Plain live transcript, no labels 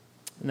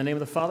In the name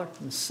of the Father,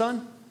 and the Son,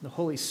 and the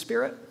Holy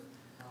Spirit.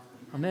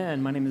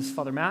 Amen. My name is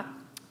Father Matt.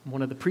 I'm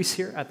one of the priests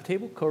here at the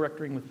table,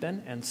 co-rectoring with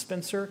Ben and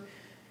Spencer.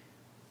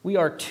 We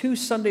are 2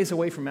 Sundays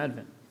away from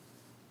Advent,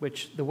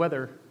 which the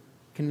weather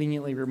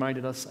conveniently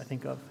reminded us, I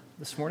think, of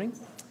this morning.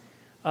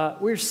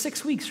 We're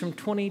 6 weeks from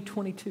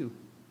 2022. Isn't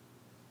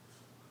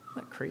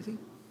that crazy?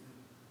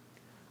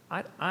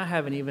 I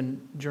haven't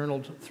even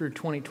journaled through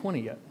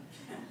 2020 yet.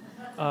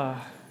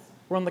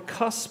 We're on the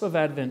cusp of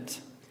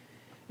Advent.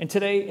 And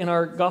today, in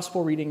our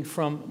gospel reading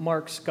from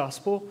Mark's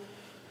gospel,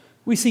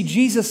 we see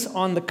Jesus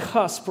on the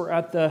cusp or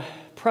at the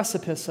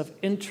precipice of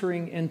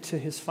entering into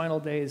his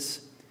final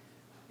days,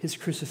 his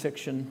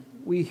crucifixion.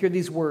 We hear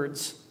these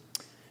words.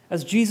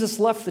 As Jesus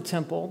left the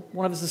temple,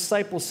 one of his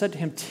disciples said to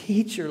him,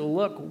 "Teacher,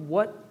 look,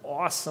 what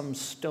awesome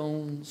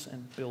stones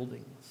and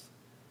buildings."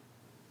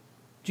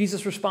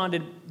 Jesus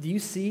responded, "Do you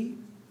see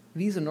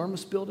these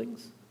enormous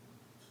buildings?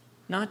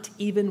 Not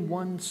even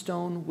one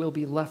stone will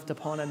be left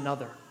upon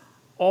another.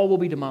 All will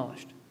be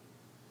demolished."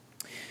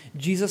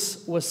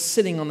 Jesus was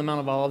sitting on the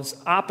Mount of Olives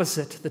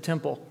opposite the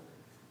temple.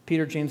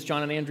 Peter, James,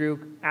 John, and Andrew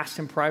asked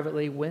him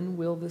privately, "When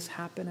will this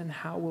happen and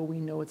how will we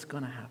know it's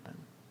going to happen?"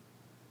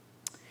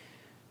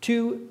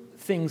 2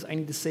 things I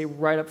need to say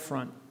right up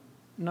front.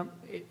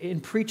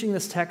 In preaching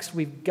this text,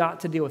 we've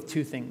got to deal with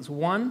 2 things.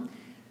 One,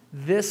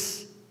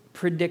 this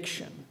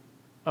prediction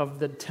of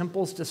the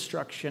temple's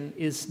destruction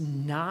is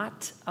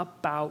not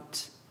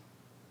about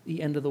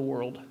the end of the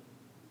world.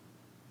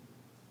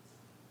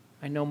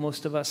 I know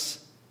most of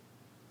us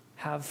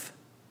have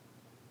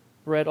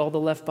read all the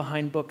Left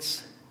Behind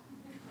books.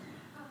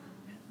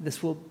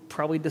 This will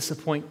probably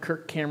disappoint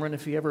Kirk Cameron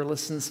if he ever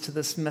listens to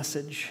this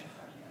message.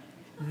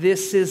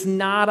 This is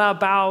not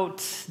about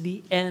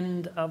the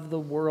end of the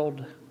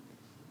world.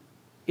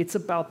 It's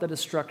about the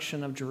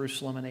destruction of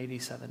Jerusalem in AD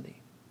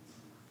 70,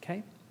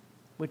 okay?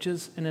 Which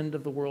is an end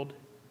of the world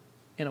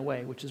in a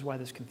way, which is why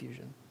there's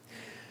confusion.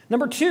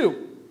 Number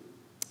 2,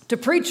 to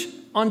preach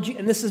on,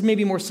 and this is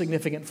maybe more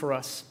significant for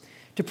us,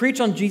 to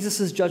preach on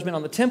Jesus' judgment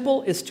on the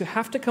temple is to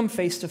have to come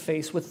face to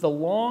face with the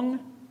long,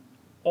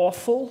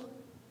 awful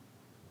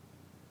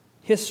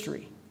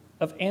history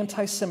of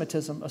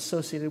anti-Semitism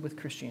associated with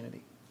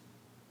Christianity.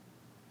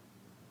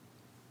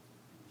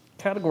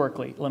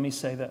 Categorically, let me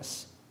say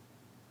this.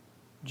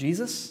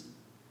 Jesus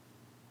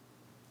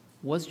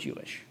was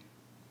Jewish.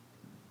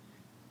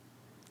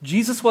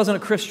 Jesus wasn't a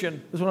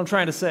Christian, is what I'm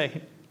trying to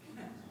say.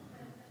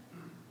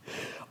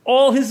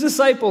 All his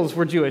disciples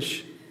were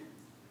Jewish.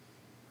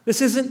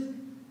 This isn't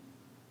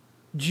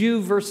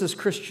Jew versus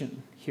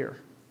Christian here.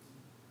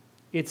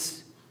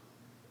 It's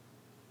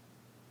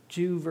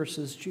Jew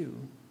versus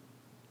Jew.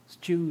 It's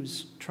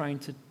Jews trying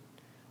to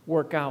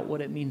work out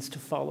what it means to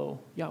follow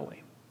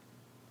Yahweh.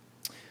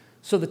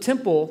 So the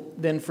temple,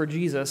 then, for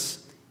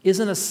Jesus,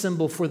 isn't a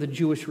symbol for the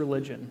Jewish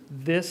religion.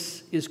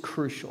 This is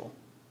crucial.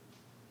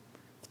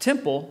 The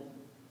temple,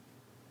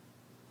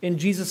 in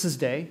Jesus'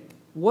 day,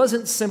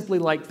 wasn't simply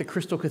like the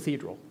Crystal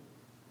Cathedral.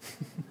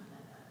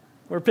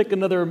 Or pick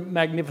another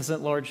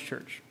magnificent large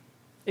church.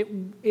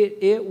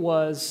 It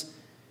was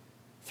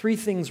 3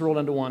 things rolled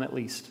into one at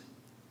least.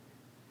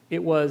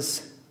 It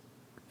was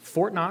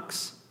Fort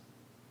Knox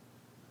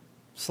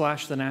 /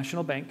 the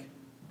National Bank.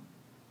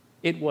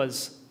 It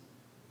was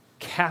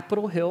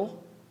Capitol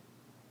Hill.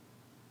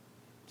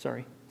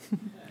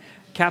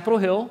 Capitol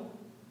Hill.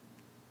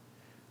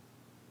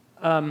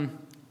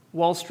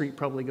 Wall Street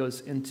probably goes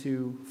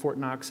into Fort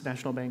Knox,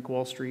 National Bank,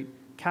 Wall Street.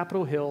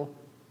 Capitol Hill,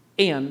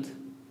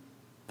 and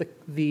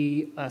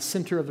the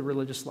center of the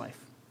religious life.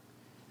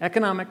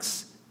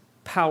 Economics,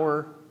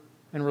 power,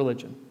 and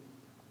religion.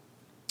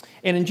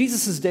 And in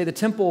Jesus' day, the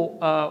temple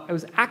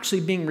was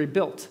actually being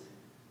rebuilt.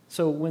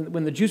 So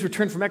when the Jews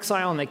returned from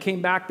exile and they came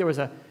back, there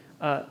was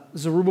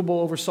Zerubbabel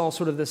oversaw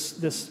sort of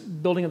this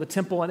building of the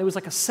temple, and it was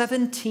like a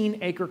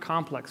 17-acre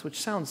complex,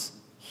 which sounds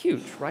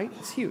huge, right?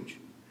 It's huge.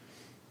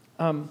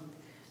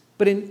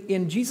 But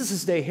in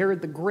Jesus' day,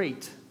 Herod the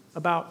Great,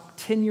 about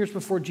 10 years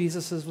before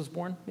Jesus was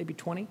born, maybe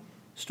 20,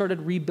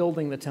 started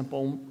rebuilding the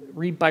temple.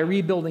 By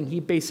rebuilding, he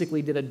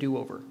basically did a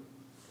do-over.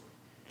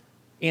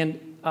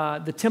 And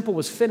the temple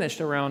was finished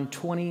around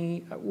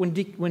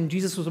when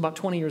Jesus was about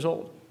 20 years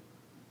old.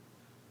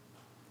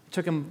 It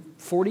took him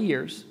 40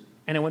 years,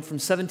 and it went from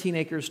 17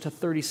 acres to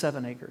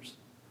 37 acres.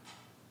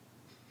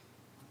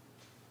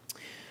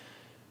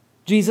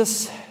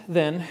 Jesus,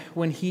 then,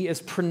 when he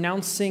is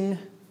pronouncing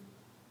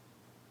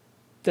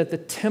that the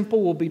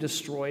temple will be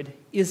destroyed,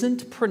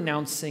 isn't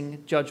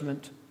pronouncing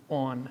judgment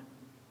on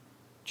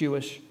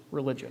Jewish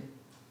religion.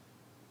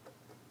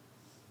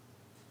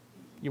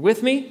 You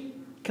with me?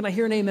 Can I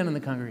hear an amen in the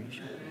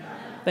congregation?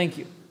 Amen. Thank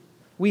you.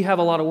 We have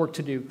a lot of work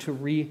to do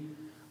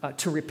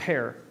to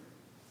repair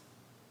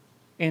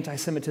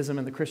anti-Semitism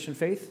in the Christian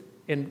faith,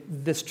 and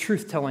this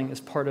truth-telling is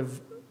part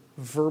of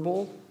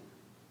verbal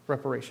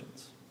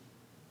reparations.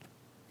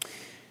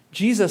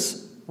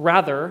 Jesus,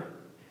 rather,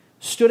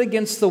 stood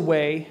against the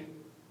way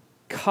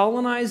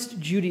colonized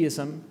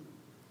Judaism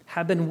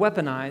had been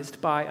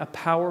weaponized by a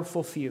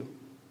powerful few,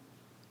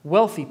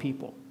 wealthy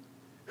people,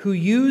 who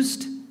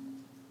used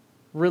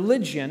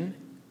religion,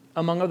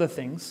 among other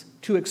things,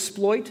 to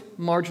exploit,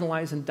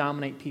 marginalize, and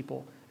dominate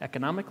people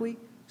economically,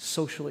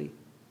 socially,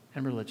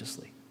 and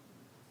religiously.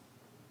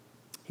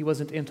 He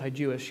wasn't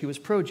anti-Jewish, he was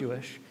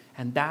pro-Jewish,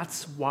 and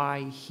that's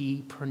why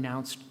he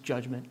pronounced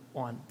judgment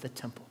on the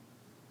temple.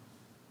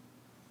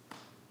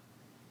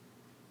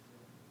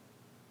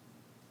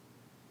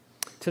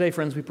 Today,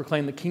 friends, we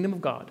proclaim the kingdom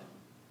of God.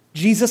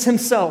 Jesus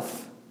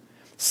himself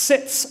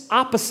sits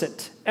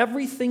opposite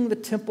everything the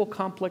temple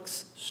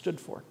complex stood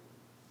for.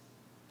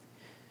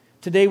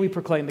 Today, we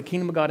proclaim the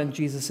kingdom of God in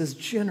Jesus is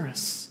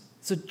generous.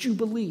 It's a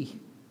jubilee,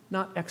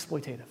 not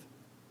exploitative.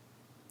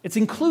 It's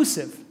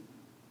inclusive,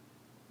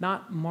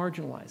 not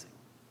marginalizing.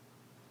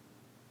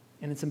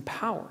 And it's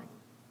empowering,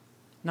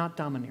 not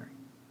domineering.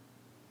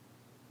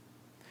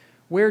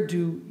 Where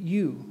do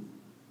you,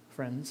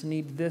 friends,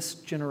 need this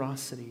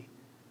generosity,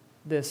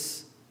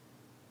 this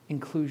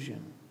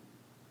inclusion,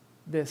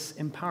 this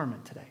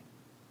empowerment today?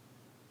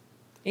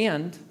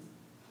 And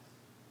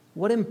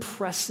what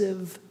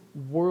impressive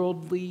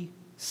worldly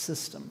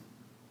system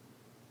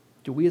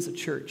do we as a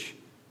church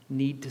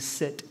need to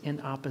sit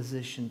in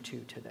opposition to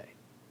today?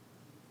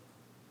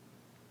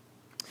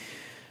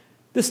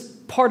 This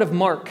part of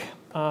Mark,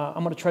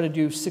 I'm going to try to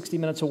do 60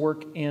 minutes of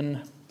work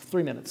in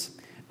 3 minutes.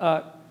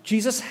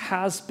 Jesus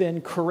has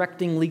been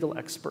correcting legal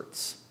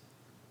experts.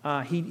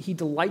 He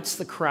delights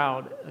the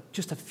crowd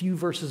just a few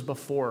verses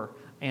before,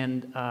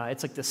 and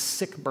it's like this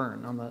sick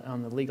burn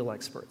on the legal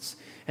experts.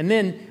 And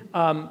then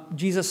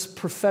Jesus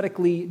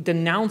prophetically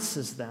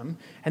denounces them,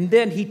 and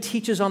then he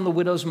teaches on the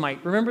widow's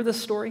mite. Remember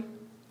this story?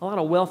 A lot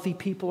of wealthy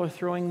people are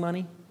throwing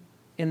money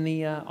in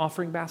the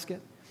offering basket,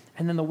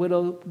 and then the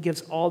widow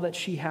gives all that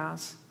she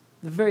has,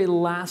 the very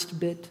last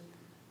bit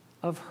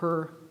of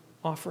her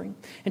offering.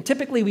 And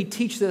typically we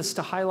teach this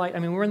to highlight,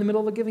 we're in the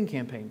middle of a giving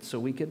campaign, so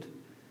we could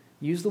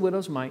use the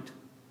widow's mite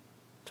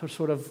to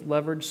sort of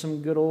leverage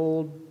some good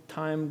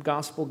old-time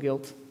gospel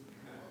guilt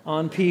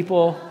on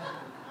people.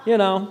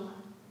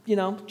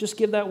 Just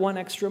give that one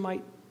extra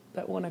mite,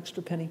 that one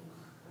extra penny.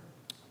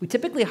 We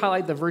typically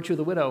highlight the virtue of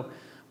the widow,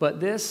 but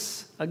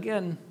this,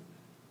 again,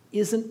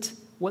 isn't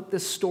what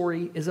this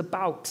story is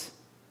about.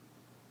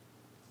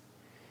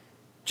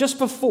 Just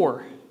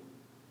before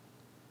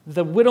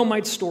the widow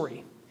mite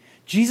story,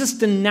 Jesus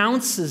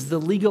denounces the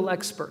legal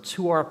experts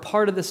who are a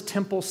part of this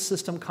temple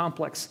system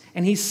complex.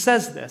 And he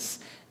says this: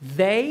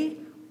 they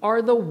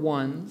are the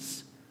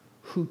ones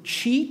who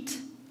cheat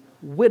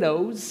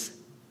widows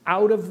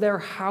out of their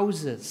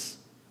houses.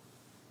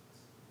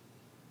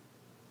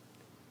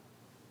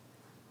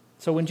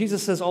 So when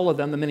Jesus says all of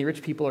them, the many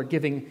rich people are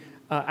giving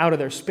out of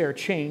their spare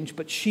change,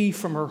 but she,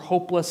 from her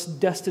hopeless,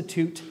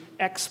 destitute,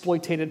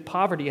 exploited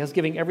poverty, is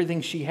giving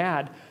everything she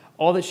had,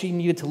 all that she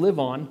needed to live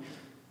on.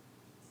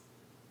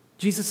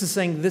 Jesus is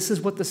saying this is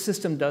what the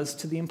system does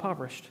to the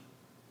impoverished.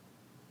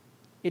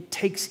 It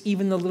takes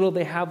even the little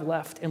they have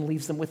left and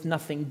leaves them with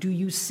nothing. Do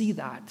you see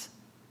that?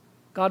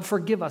 God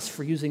forgive us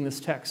for using this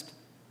text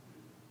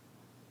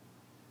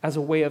as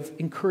a way of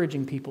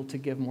encouraging people to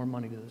give more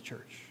money to the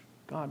church.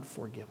 God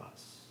forgive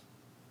us.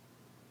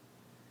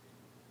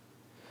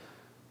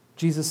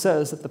 Jesus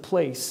says that the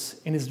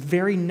place, in his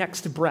very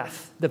next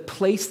breath, the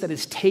place that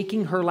is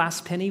taking her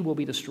last penny will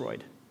be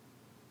destroyed.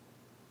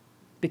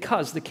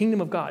 Because the kingdom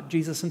of God,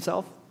 Jesus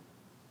himself,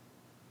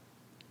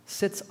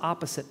 sits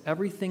opposite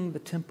everything the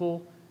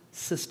temple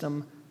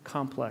system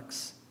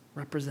complex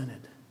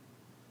represented.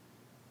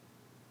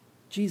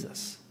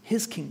 Jesus,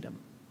 his kingdom,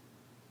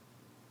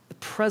 the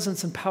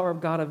presence and power of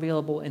God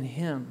available in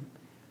him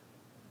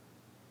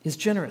is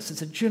generous.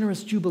 It's a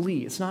generous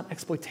jubilee. It's not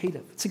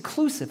exploitative. It's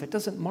inclusive. It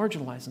doesn't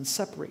marginalize and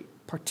separate,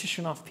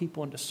 partition off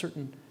people into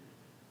certain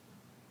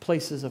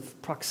places of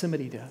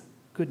proximity to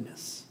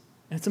goodness.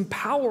 And it's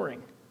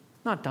empowering,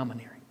 not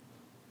domineering.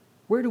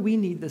 Where do we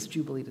need this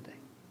jubilee today?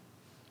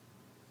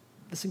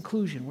 This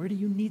inclusion, where do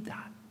you need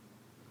that?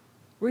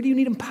 Where do you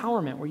need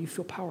empowerment, where you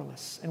feel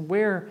powerless? And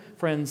where,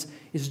 friends,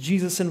 is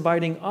Jesus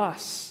inviting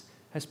us,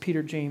 as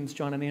Peter, James,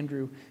 John, and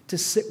Andrew, to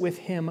sit with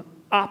him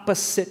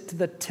opposite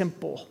the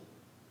temple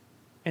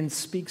and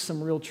speak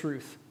some real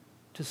truth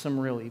to some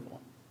real evil?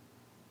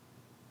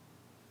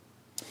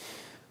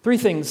 3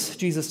 things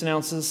Jesus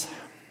denounces: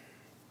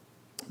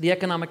 the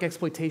economic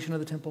exploitation of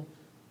the temple,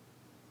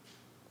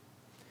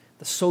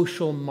 the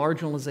social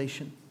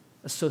marginalization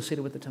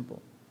associated with the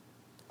temple,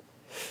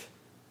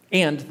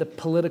 and the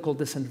political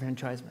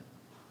disenfranchisement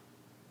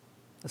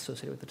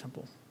associated with the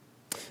temple.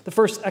 The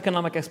first,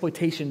 economic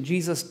exploitation.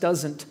 Jesus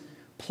doesn't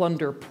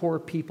plunder poor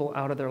people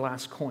out of their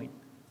last coin,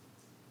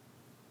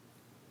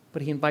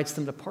 but he invites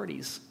them to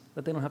parties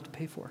that they don't have to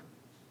pay for.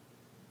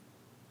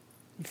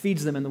 He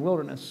feeds them in the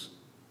wilderness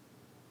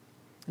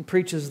and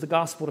preaches the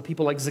gospel to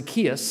people like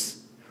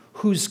Zacchaeus,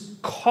 who's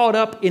caught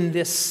up in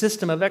this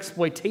system of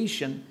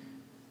exploitation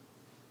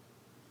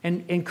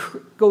and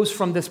goes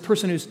from this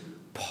person who's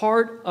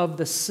part of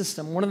the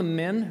system, one of the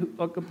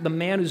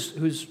man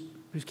who's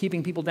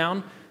keeping people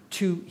down,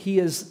 to he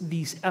is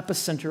the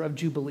epicenter of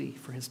jubilee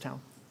for his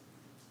town.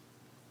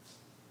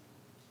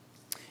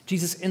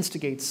 Jesus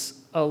instigates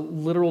a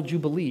literal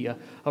jubilee,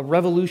 a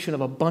revolution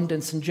of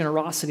abundance and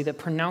generosity that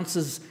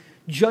pronounces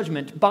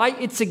judgment, by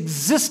its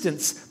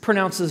existence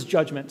pronounces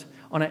judgment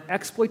on an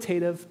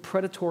exploitative,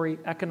 predatory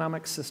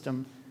economic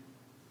system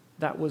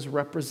that was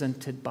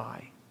represented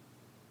by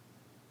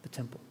the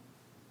temple.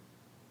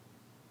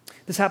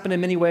 This happened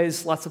in many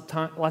ways, lots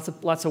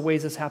of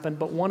ways this happened,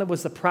 but one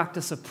was the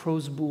practice of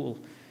pros boul.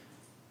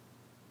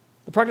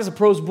 The practice of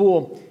pros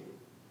boul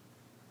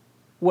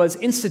was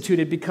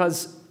instituted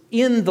because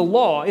in the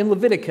law, in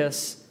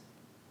Leviticus,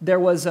 there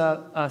was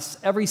a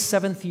every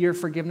seventh year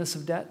forgiveness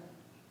of debt,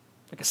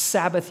 like a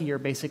Sabbath year,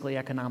 basically,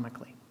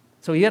 economically.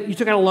 So you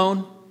took out a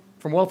loan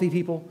from wealthy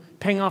people,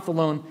 paying off the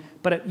loan,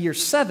 but at year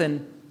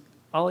 7,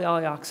 ollie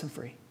oxen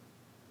free.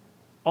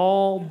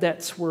 All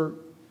debts were,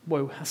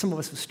 well, some of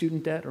us with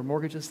student debt or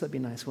mortgages, that'd be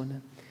nice, wouldn't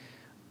it?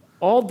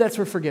 All debts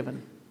were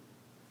forgiven.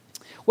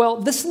 Well,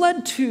 this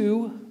led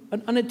to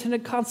an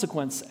unintended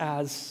consequence,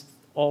 as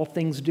all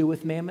things do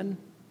with mammon.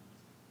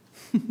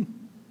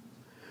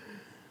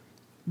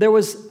 There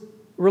was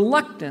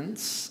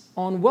reluctance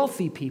on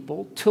wealthy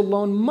people to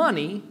loan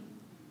money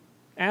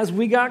as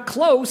we got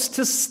close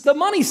to the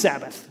money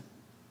Sabbath,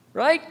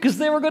 right? Because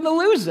they were going to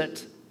lose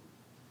it.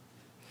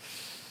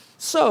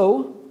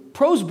 So,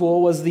 pros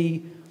boul was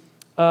the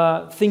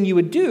thing you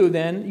would do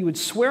then. You would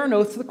swear an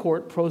oath to the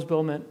court. Pros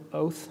boul meant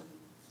oath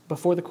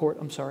before the court,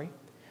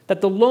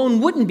 that the loan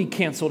wouldn't be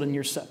canceled in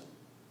year 7.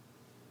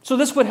 So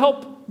this would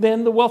help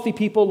then the wealthy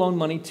people loan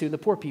money to the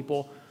poor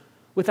people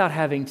without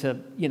having to,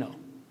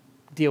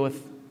 deal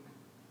with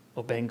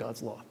obeying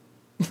God's law.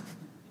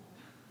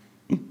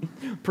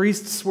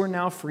 Priests were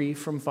now free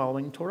from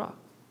following Torah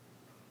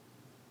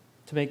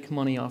to make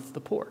money off the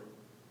poor.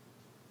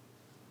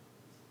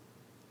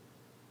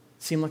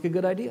 Seemed like a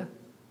good idea.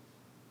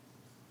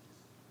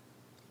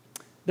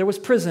 There was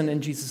prison in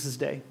Jesus'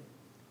 day,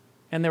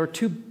 and there were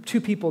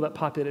two people that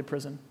populated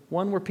prison.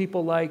 One were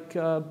people like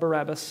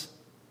Barabbas,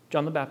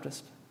 John the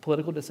Baptist,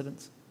 political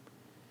dissidents,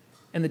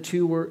 and the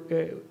two were,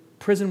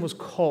 prison was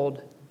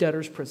called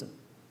debtor's prison.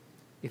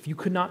 If you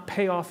could not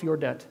pay off your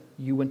debt,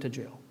 you went to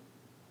jail.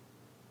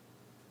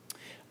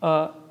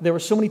 There were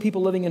so many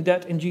people living in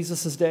debt in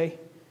Jesus' day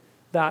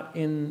that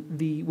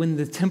when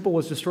the temple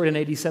was destroyed in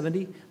AD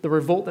 70, the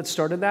revolt that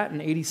started that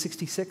in AD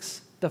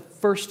 66, the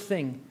first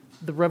thing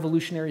the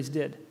revolutionaries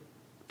did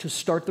to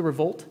start the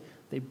revolt,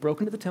 they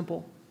broke into the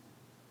temple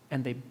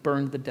and they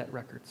burned the debt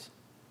records.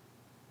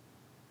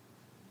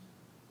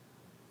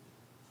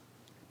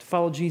 To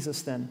follow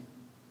Jesus, then,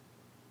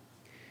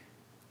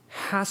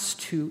 has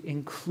to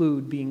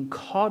include being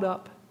caught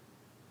up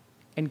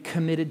and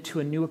committed to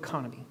a new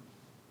economy.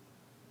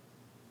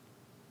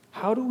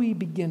 How do we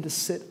begin to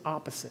sit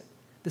opposite?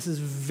 This is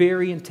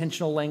very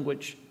intentional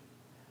language.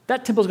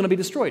 That temple is going to be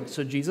destroyed.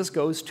 So Jesus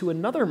goes to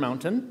another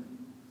mountain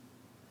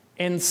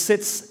and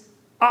sits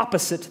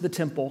opposite the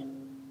temple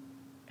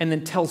and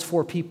then tells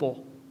 4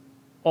 people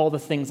all the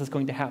things that's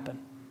going to happen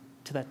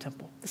to that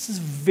temple. This is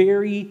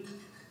very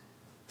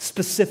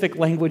specific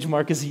language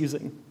Mark is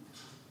using.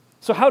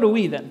 So how do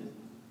we then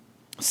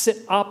sit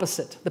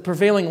opposite the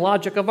prevailing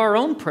logic of our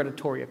own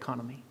predatory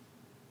economy?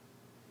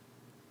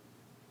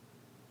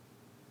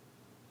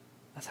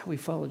 That's how we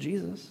follow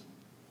Jesus.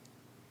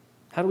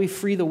 How do we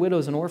free the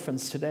widows and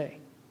orphans today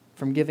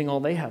from giving all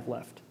they have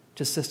left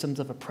to systems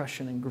of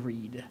oppression and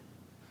greed?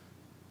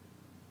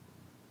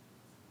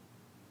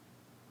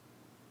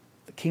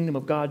 The kingdom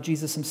of God,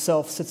 Jesus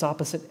himself, sits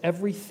opposite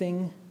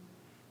everything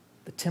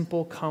the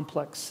temple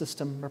complex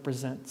system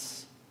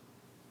represents.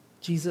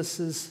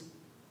 Jesus'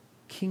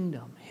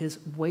 kingdom, his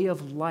way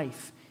of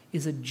life,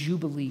 is a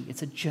jubilee.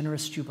 It's a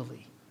generous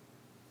jubilee,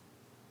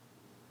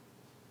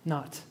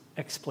 not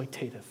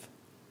exploitative.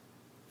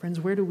 Friends,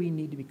 where do we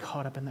need to be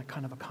caught up in that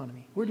kind of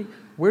economy?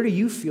 Where do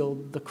you feel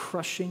the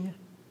crushing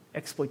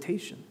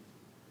exploitation?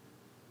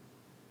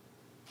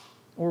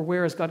 Or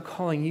where is God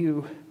calling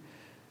you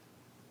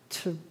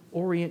to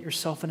orient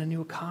yourself in a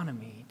new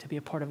economy, to be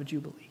a part of a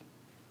jubilee?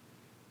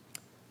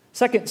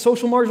 Second,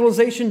 social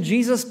marginalization.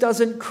 Jesus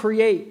doesn't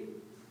create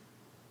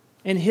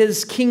in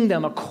his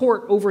kingdom a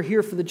court over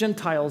here for the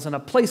Gentiles and a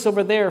place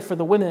over there for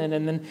the women,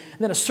 and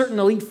then a certain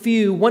elite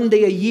few one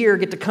day a year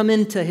get to come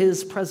into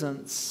his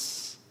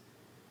presence.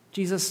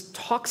 Jesus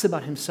talks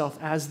about himself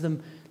as the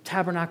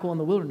tabernacle in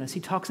the wilderness. He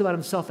talks about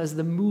himself as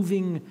the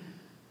moving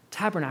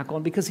tabernacle,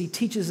 and because he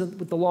teaches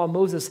with the law of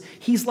Moses,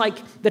 he's like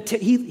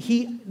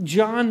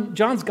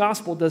John's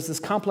gospel does this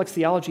complex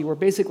theology where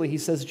basically he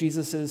says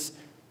Jesus is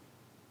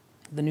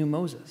the new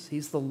Moses.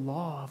 He's the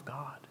law of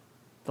God.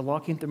 The law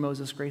came through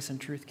Moses, grace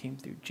and truth came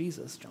through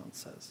Jesus, John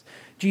says.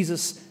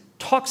 Jesus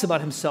talks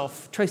about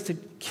himself, tries to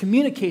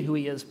communicate who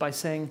he is by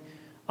saying,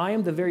 I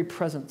am the very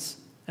presence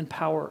and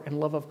power and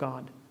love of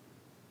God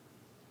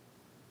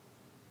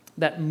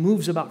that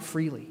moves about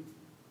freely,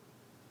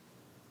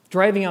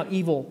 driving out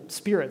evil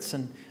spirits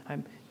and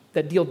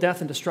that deal death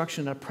and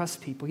destruction and oppress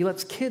people. He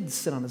lets kids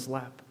sit on his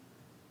lap.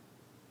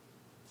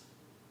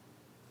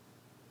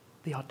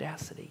 The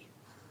audacity.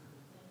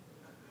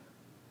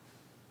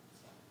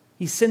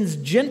 He sends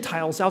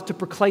Gentiles out to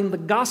proclaim the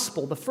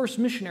gospel, the first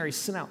missionaries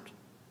sent out.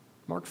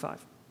 Mark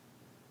 5,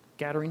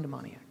 Gadarene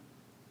demoniac.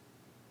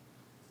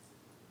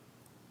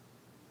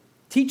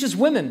 Teaches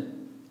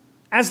women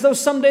as though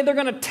someday they're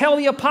going to tell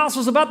the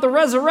apostles about the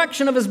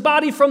resurrection of his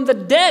body from the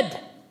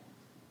dead.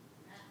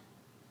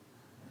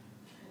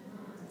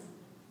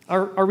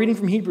 Our reading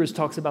from Hebrews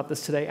talks about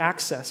this today.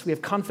 Access. We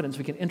have confidence.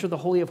 We can enter the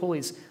Holy of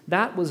Holies.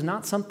 That was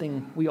not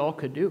something we all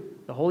could do.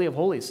 The Holy of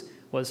Holies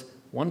was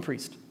one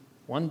priest,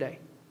 one day,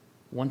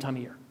 one time a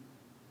year.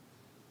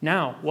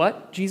 Now,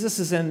 what? Jesus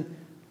is in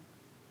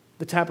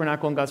the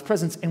tabernacle in God's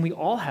presence, and we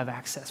all have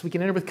access. We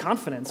can enter with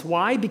confidence.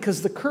 Why?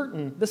 Because the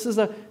curtain, this is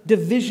a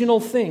divisional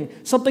thing,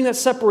 something that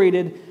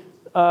separated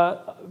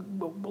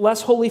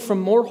less holy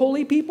from more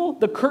holy people.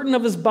 The curtain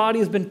of his body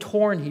has been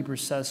torn,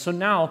 Hebrews says. So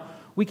now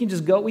we can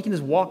just go, we can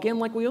just walk in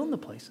like we own the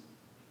place.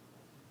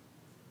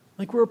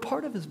 Like we're a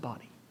part of his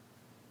body.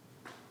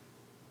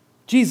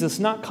 Jesus,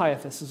 not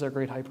Caiaphas, is our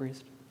great high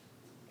priest.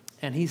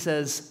 And he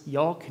says,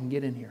 y'all can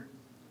get in here.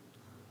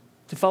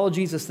 To follow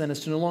Jesus, then, is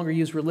to no longer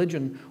use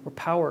religion or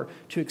power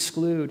to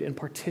exclude and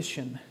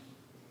partition.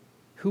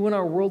 Who in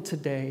our world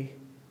today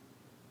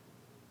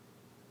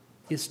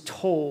is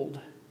told,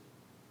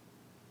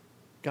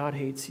 God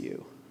hates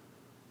you?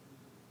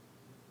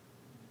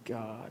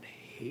 God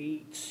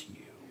hates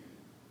you.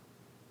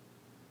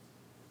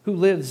 Who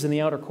lives in the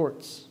outer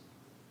courts?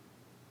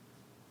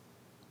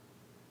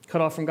 Cut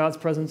off from God's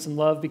presence and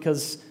love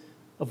because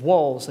of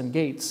walls and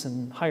gates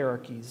and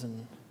hierarchies.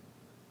 And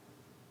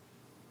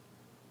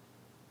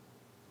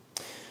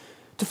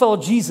to follow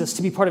Jesus,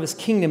 to be part of his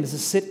kingdom, is to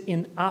sit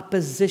in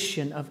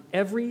opposition of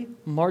every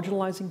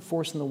marginalizing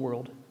force in the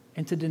world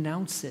and to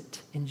denounce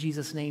it in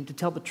Jesus' name, to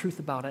tell the truth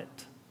about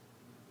it,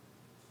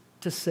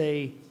 to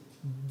say,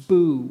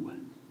 boo.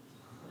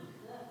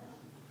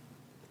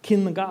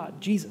 King the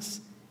God,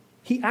 Jesus.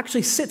 He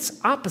actually sits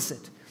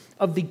opposite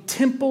of the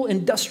temple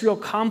industrial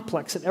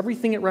complex and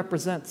everything it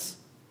represents.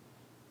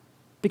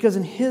 Because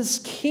in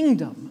his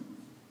kingdom,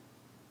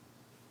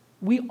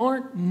 we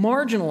aren't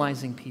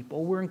marginalizing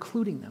people, we're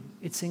including them.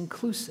 It's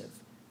inclusive.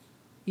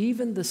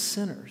 Even the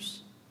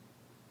sinners.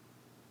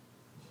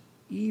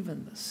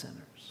 Even the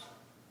sinners.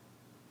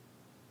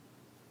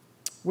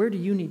 Where do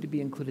you need to be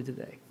included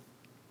today?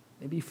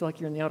 Maybe you feel like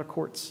you're in the outer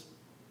courts.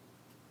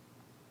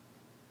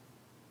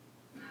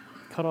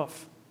 Cut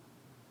off.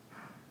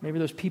 Maybe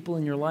there's people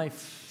in your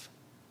life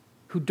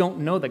who don't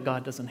know that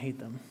God doesn't hate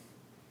them.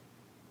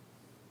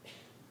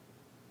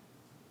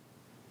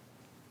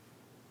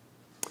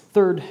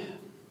 Third,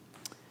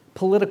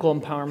 political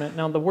empowerment.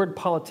 Now, the word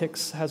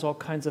politics has all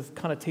kinds of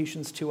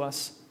connotations to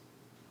us.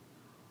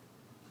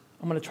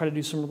 I'm going to try to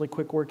do some really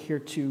quick work here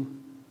to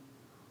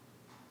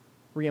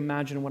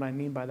reimagine what I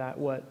mean by that,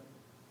 what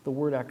the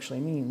word actually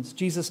means.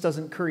 Jesus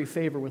doesn't curry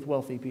favor with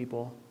wealthy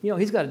people. You know,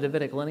 he's got a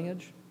Davidic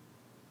lineage,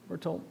 we're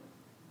told.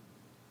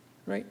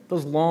 Right?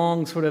 Those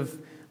long sort of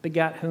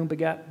begat whom,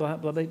 begat blah,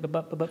 blah, blah,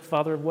 blah, blah, blah,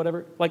 father of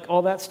whatever, like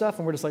all that stuff,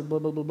 and we're just like blah,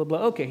 blah, blah, blah, blah.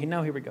 Okay,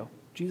 now here we go.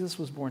 Jesus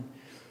was born.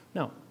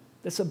 No,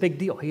 that's a big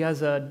deal. He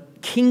has a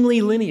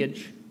kingly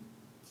lineage,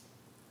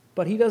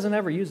 but he doesn't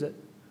ever use it.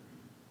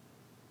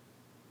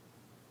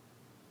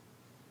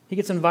 He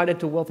gets invited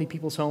to wealthy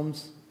people's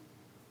homes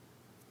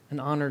and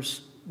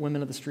honors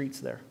women of the streets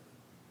there.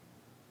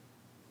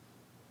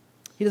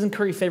 He doesn't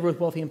curry favor with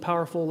wealthy and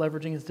powerful,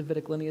 leveraging his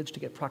Davidic lineage to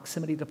get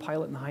proximity to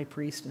Pilate and the high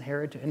priest and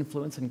Herod to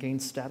influence and gain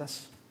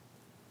status.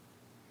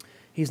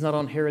 He's not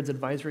on Herod's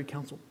advisory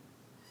council.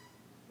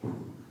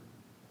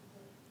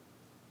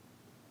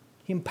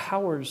 He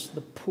empowers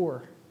the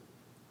poor,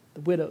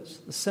 the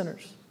widows, the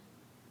sinners.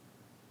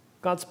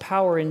 God's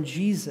power in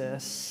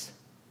Jesus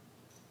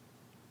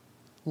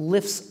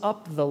lifts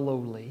up the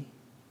lowly.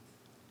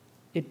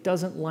 It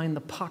doesn't line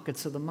the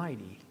pockets of the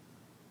mighty.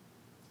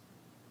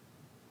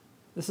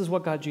 This is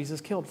what got Jesus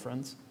killed,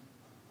 friends.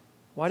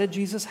 Why did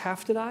Jesus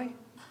have to die?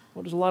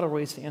 Well, there's a lot of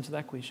ways to answer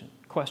that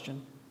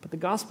question. But the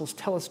Gospels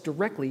tell us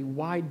directly,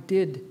 why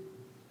did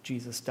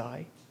Jesus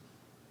die?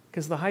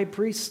 Because the high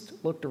priest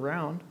looked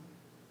around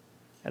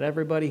at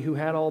everybody who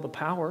had all the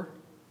power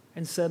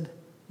and said,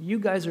 you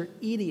guys are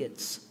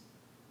idiots.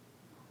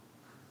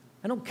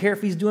 I don't care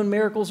if he's doing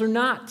miracles or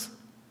not.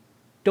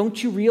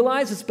 Don't you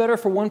realize it's better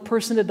for one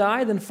person to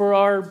die than for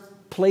our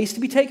place to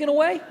be taken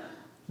away?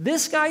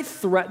 This guy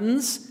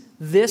threatens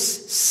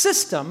this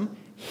system.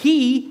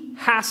 He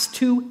has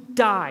to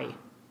die.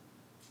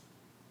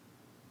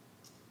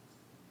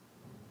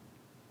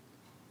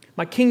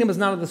 My kingdom is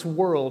not of this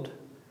world.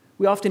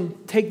 We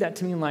often take that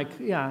to mean like,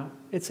 yeah,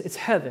 it's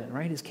heaven,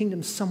 right? His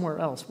kingdom's somewhere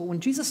else. But when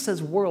Jesus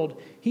says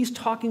world, he's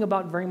talking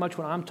about very much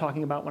what I'm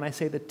talking about when I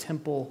say the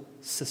temple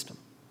system.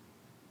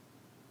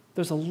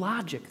 There's a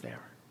logic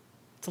there.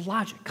 It's a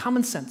logic,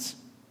 common sense.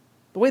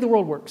 The way the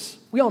world works.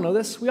 We all know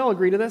this. We all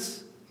agree to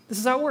this. This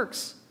is how it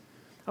works.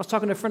 I was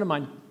talking to a friend of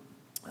mine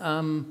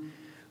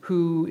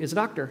who is a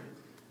doctor,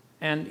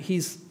 and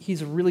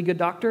he's a really good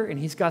doctor, and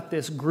he's got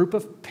this group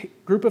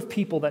of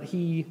people that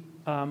he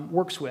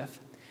works with.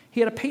 He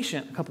had a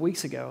patient a couple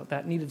weeks ago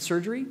that needed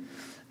surgery,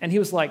 And he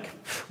was like,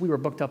 we were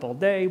booked up all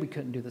day. We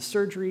couldn't do the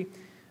surgery.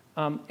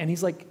 And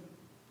he's like,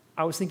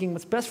 I was thinking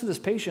what's best for this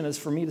patient is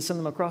for me to send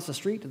them across the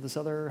street to this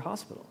other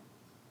hospital.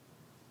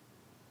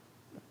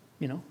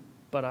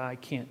 But I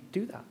can't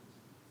do that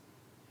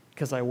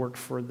because I work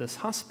for this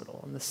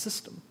hospital and this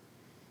system.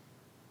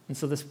 And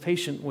so this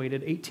patient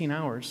waited 18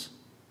 hours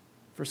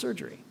for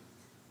surgery,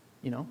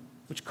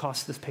 which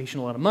cost this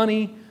patient a lot of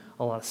money,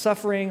 a lot of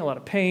suffering, a lot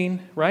of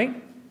pain,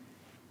 right?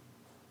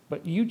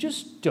 But you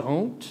just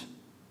don't.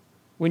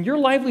 When your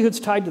livelihood's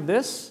tied to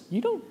this,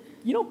 you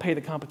don't pay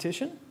the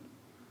competition.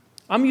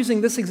 I'm using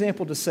this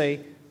example to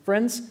say,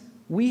 friends,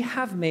 we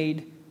have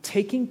made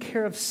taking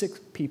care of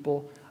sick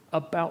people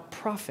about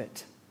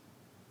profit.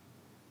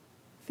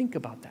 Think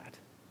about that,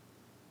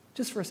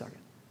 just for a second.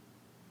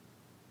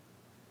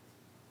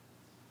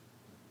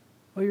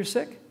 Oh, you're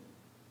sick?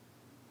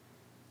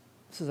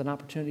 This is an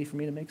opportunity for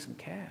me to make some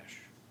cash.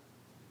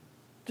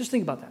 Just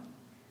think about that,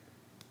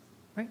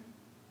 right?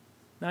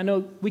 Now, I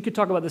know we could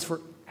talk about this for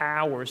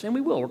hours, and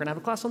we will. We're going to have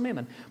a class on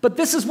Mammon. But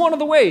this is one of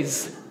the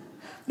ways.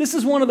 This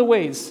is one of the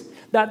ways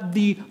that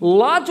the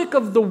logic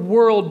of the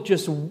world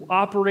just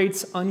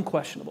operates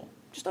unquestionable.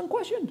 Just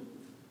unquestioned.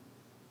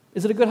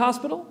 Is it a good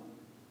hospital?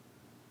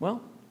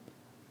 Well,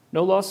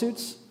 no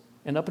lawsuits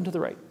and up and to the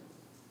right.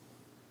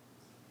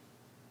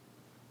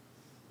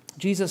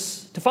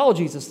 To follow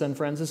Jesus then,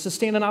 friends, is to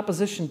stand in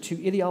opposition to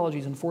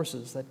ideologies and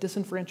forces that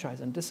disenfranchise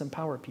and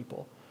disempower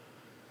people,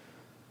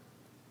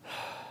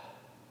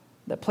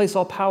 that place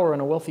all power in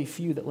a wealthy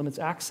few, that limits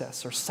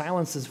access or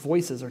silences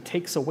voices or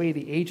takes away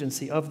the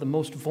agency of the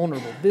most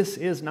vulnerable. This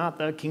is not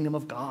the kingdom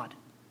of God.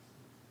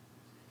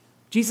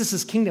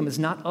 Jesus' kingdom is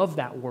not of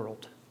that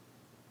world,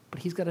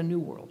 but he's got a new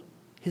world,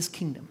 his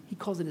kingdom. He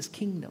calls it his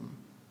kingdom.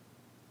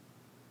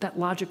 That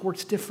logic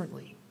works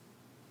differently.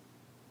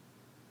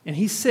 And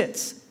he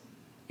sits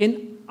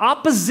in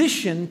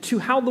opposition to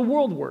how the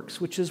world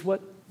works, which is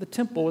what the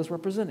temple is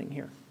representing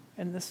here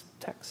in this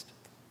text.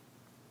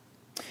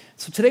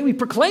 So today we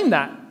proclaim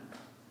that.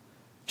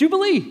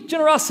 Jubilee,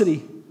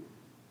 generosity.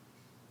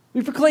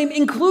 We proclaim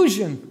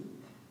inclusion.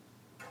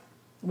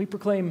 We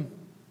proclaim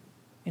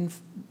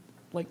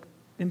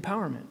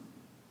empowerment.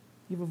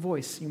 You have a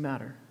voice, you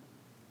matter.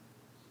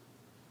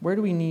 Where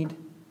do we need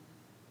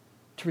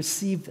to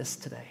receive this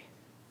today?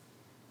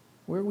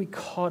 Where are we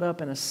caught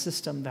up in a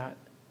system that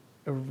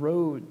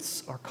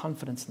erodes our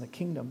confidence in the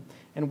kingdom?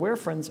 And where,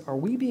 friends, are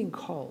we being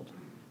called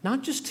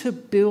not just to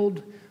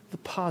build the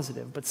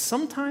positive, but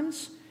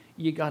sometimes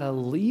you got to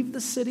leave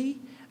the city,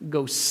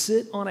 go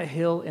sit on a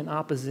hill in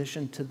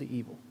opposition to the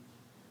evil.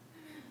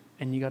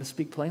 And you got to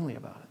speak plainly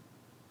about it.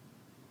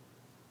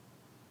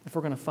 If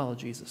we're going to follow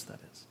Jesus, that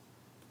is.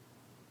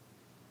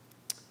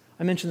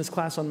 I mentioned this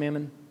class on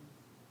Mammon.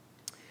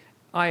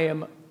 I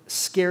am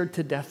scared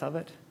to death of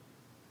it.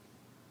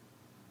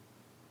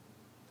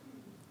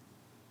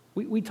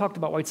 We talked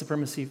about white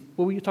supremacy.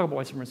 Well, we talk about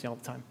white supremacy all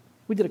the time.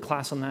 We did a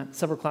class on that,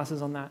 several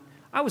classes on that.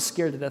 I was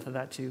scared to death of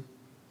that too.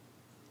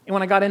 And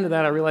when I got into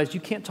that, I realized you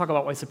can't talk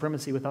about white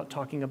supremacy without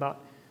talking about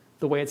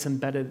the way it's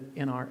embedded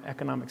in our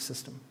economic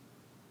system.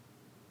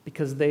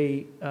 Because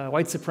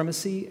white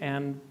supremacy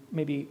and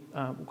maybe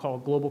we'll call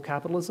it global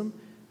capitalism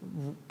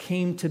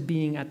came to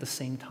being at the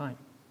same time.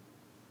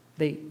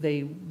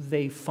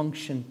 They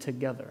function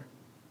together.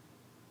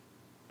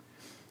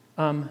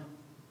 And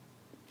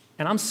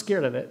I'm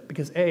scared of it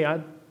because A,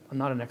 I'm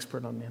not an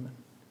expert on Mammon.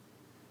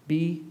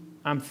 B,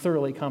 I'm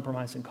thoroughly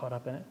compromised and caught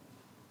up in it.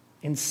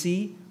 And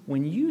C,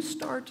 when you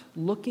start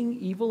looking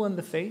evil in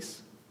the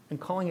face and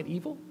calling it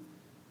evil,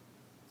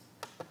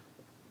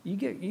 you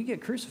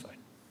get crucified.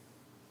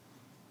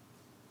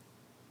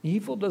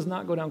 Evil does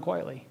not go down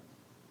quietly.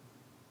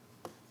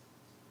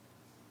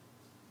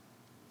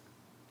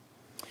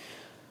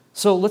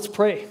 So let's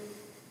pray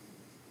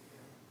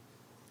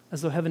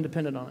as though heaven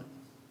depended on it.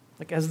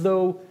 Like as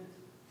though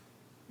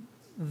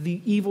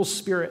the evil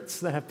spirits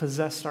that have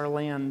possessed our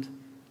land,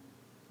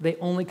 they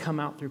only come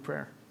out through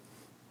prayer.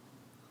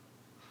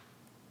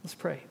 Let's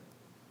pray.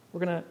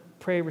 We're going to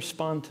pray,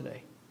 respond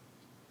today,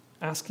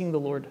 asking the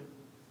Lord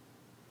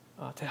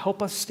to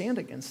help us stand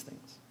against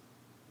things.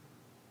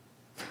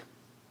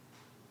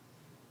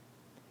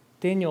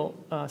 Daniel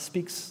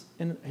speaks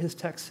in his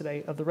text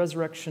today of the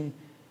resurrection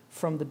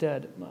from the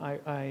dead.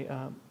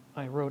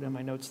 I wrote in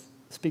my notes,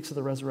 speaks of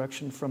the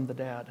resurrection from the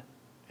dad,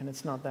 and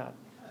it's not that.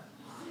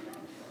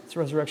 It's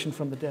resurrection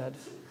from the dead.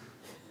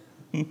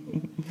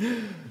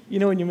 You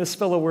know when you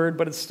misspell a word,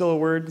 but it's still a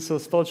word, so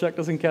spell check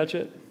doesn't catch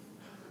it?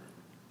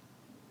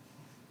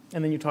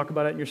 And then you talk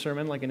about it in your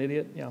sermon like an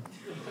idiot? Yeah.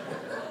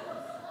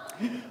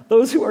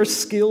 Those who are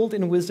skilled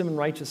in wisdom and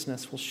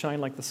righteousness will shine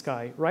like the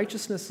sky.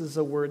 Righteousness is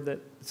a word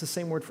it's the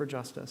same word for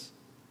justice.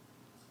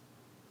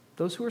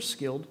 Those who are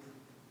skilled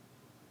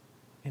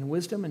in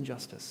wisdom and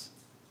justice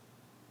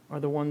are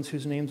the ones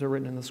whose names are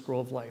written in the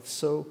scroll of life.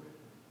 So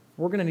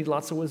we're going to need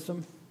lots of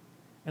wisdom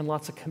and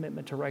lots of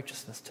commitment to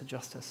righteousness, to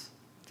justice,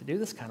 to do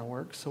this kind of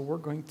work. So we're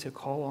going to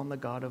call on the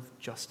God of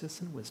justice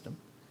and wisdom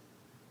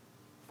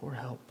for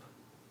help.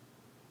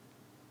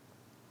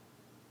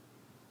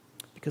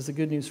 Because the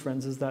good news,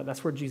 friends, is that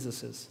that's where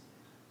Jesus is.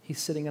 He's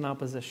sitting in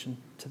opposition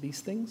to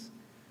these things,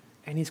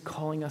 and he's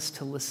calling us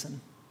to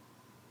listen.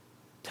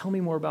 Tell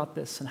me more about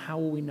this, and how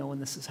will we know when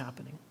this is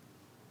happening?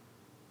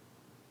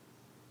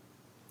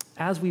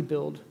 As we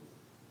build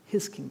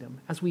his kingdom,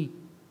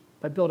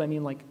 by build I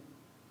mean like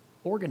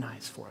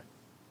organize for it,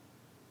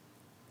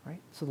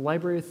 right? So the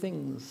library of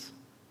things,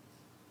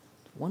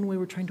 one way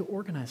we're trying to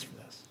organize for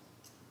this.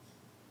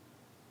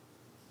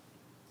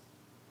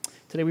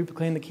 Today we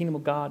proclaim the kingdom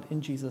of God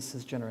in Jesus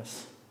is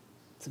generous.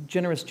 It's a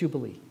generous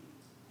jubilee,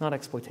 not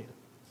exploitative.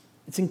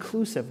 It's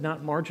inclusive,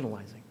 not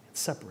marginalizing.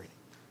 It's separating.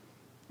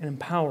 And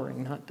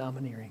empowering, not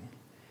domineering.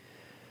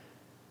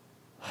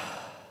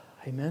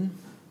 Amen.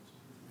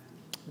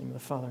 In the name of the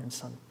Father and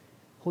Son,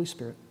 Holy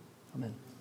Spirit. Amen.